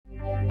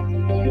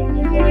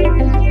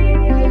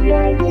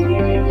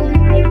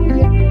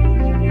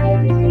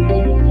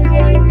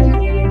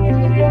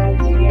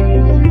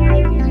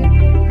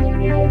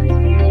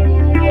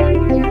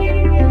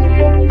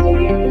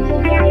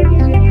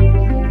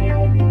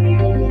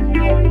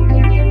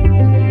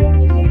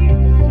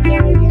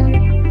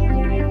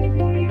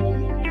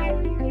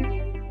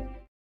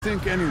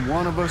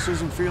one of us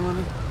isn't feeling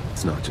it?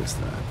 It's not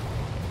just that.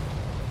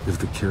 If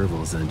the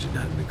Caravel's engine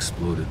hadn't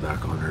exploded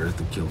back on Earth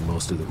and killed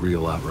most of the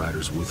real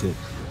Outriders with it,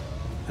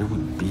 there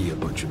wouldn't be a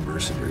bunch of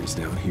mercenaries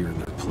down here in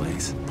their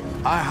place.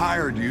 I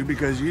hired you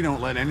because you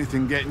don't let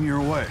anything get in your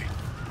way.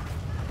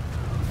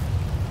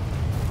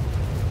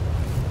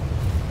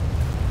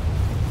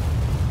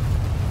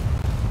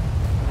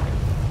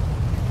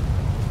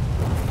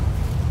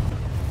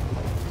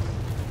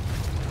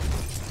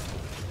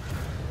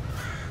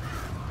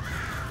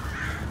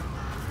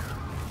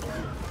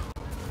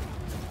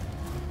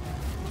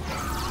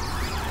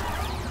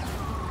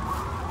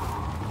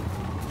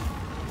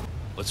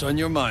 What's on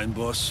your mind,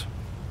 boss?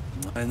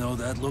 I know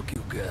that look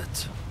you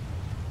get.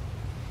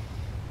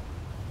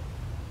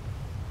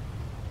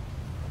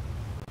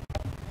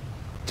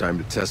 Time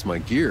to test my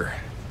gear.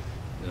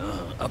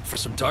 Up for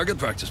some target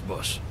practice,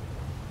 boss.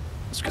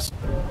 Let's get...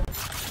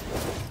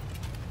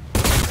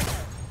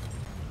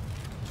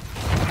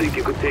 Think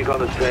you could take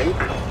on a tank?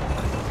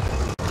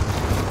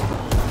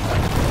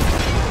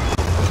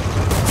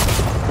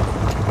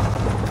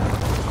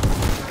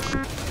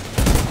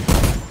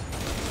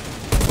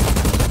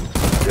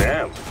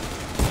 Damn.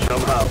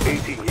 Somehow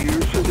 80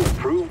 years has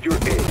improved your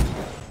aim.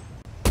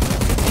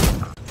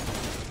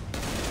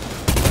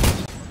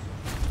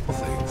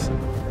 Things.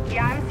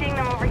 Yeah, I'm seeing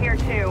them over here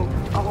too.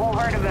 A whole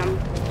herd of them.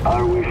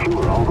 Are we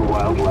sure all the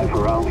wildlife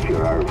around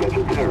here are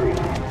vegetarian?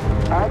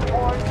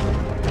 Herbivores?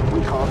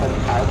 We call them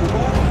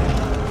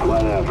herbivores?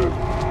 Whatever.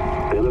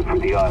 They look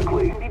pretty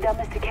ugly. Be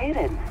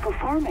domesticated for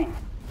farming.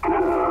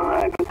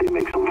 I bet they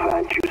make some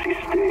fat, juicy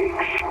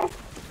steaks.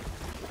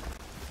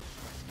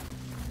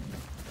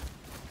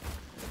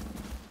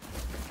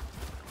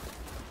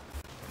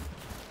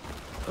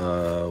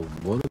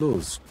 One of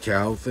those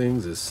cow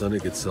things is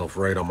sunning itself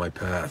right on my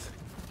path.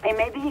 Hey,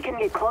 maybe you can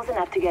get close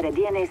enough to get a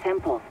DNA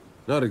sample.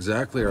 Not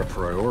exactly our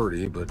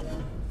priority, but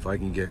if I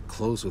can get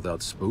close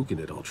without spooking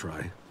it, I'll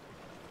try.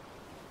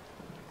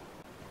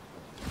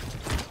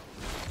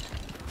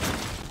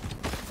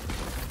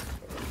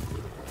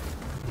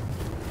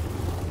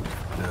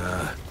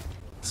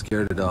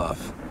 Scared it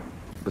off,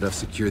 but I've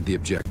secured the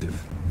objective.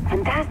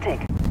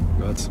 Fantastic.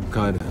 Got some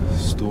kind of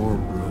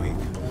storm brewing.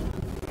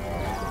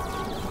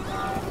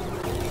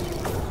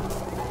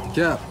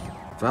 Cap,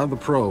 found the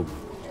probe.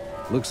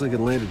 Looks like it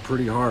landed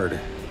pretty hard,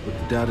 but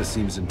the data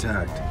seems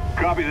intact.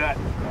 Copy that.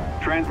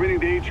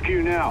 Transmitting to HQ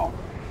now.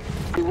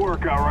 Good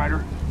work,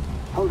 Outrider.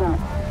 Hold on.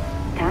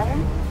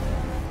 Tanner?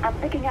 I'm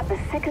picking up a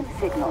second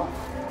signal,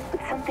 but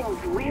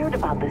something's weird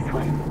about this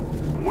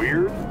one.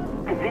 Weird?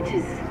 The pitch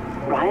is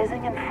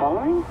rising and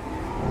falling?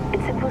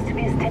 It's supposed to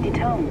be a steady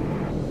tone.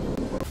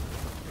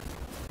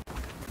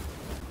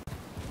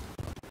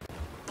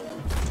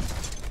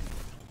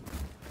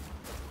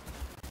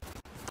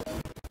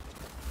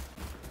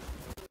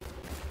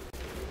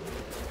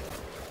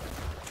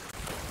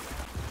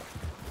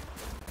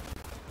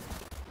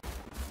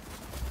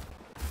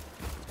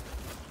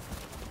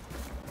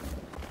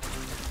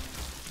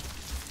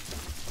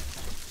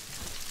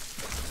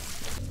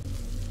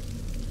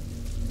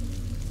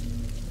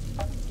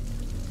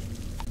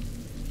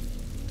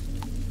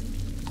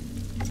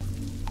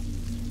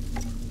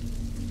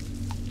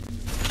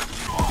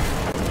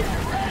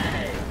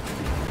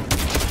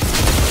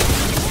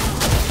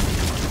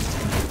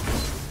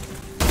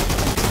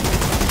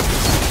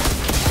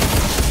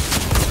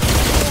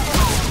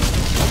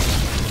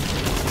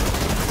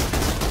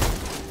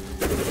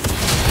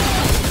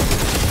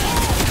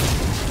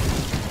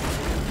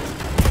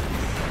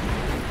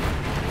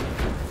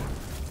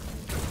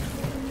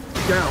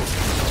 Down.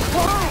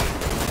 Why?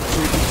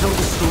 So he can tell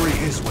the story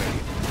his way.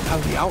 How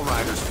the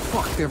Outriders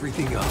fucked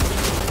everything up.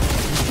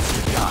 He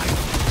needs to die.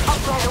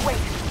 Outrider,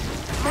 wait.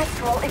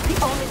 Maxwell is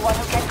the only one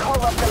who can call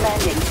off the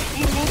landing.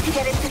 You need to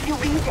get into the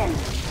reason.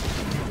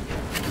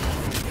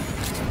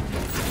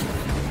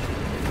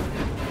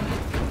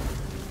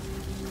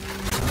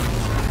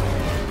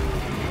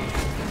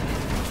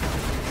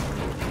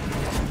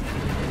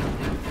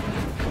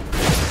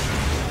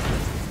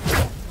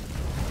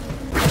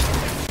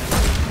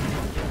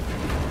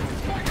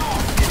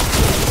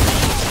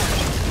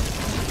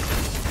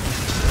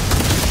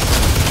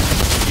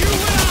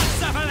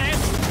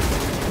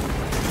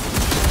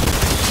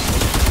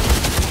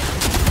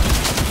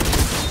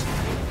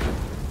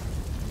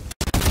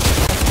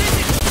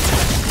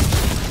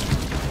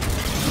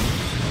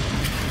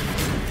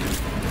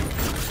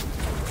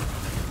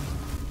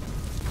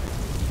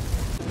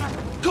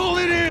 Call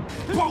it in!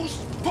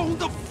 Postpone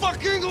the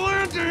fucking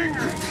landing!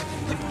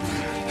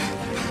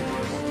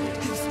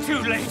 It's too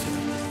late.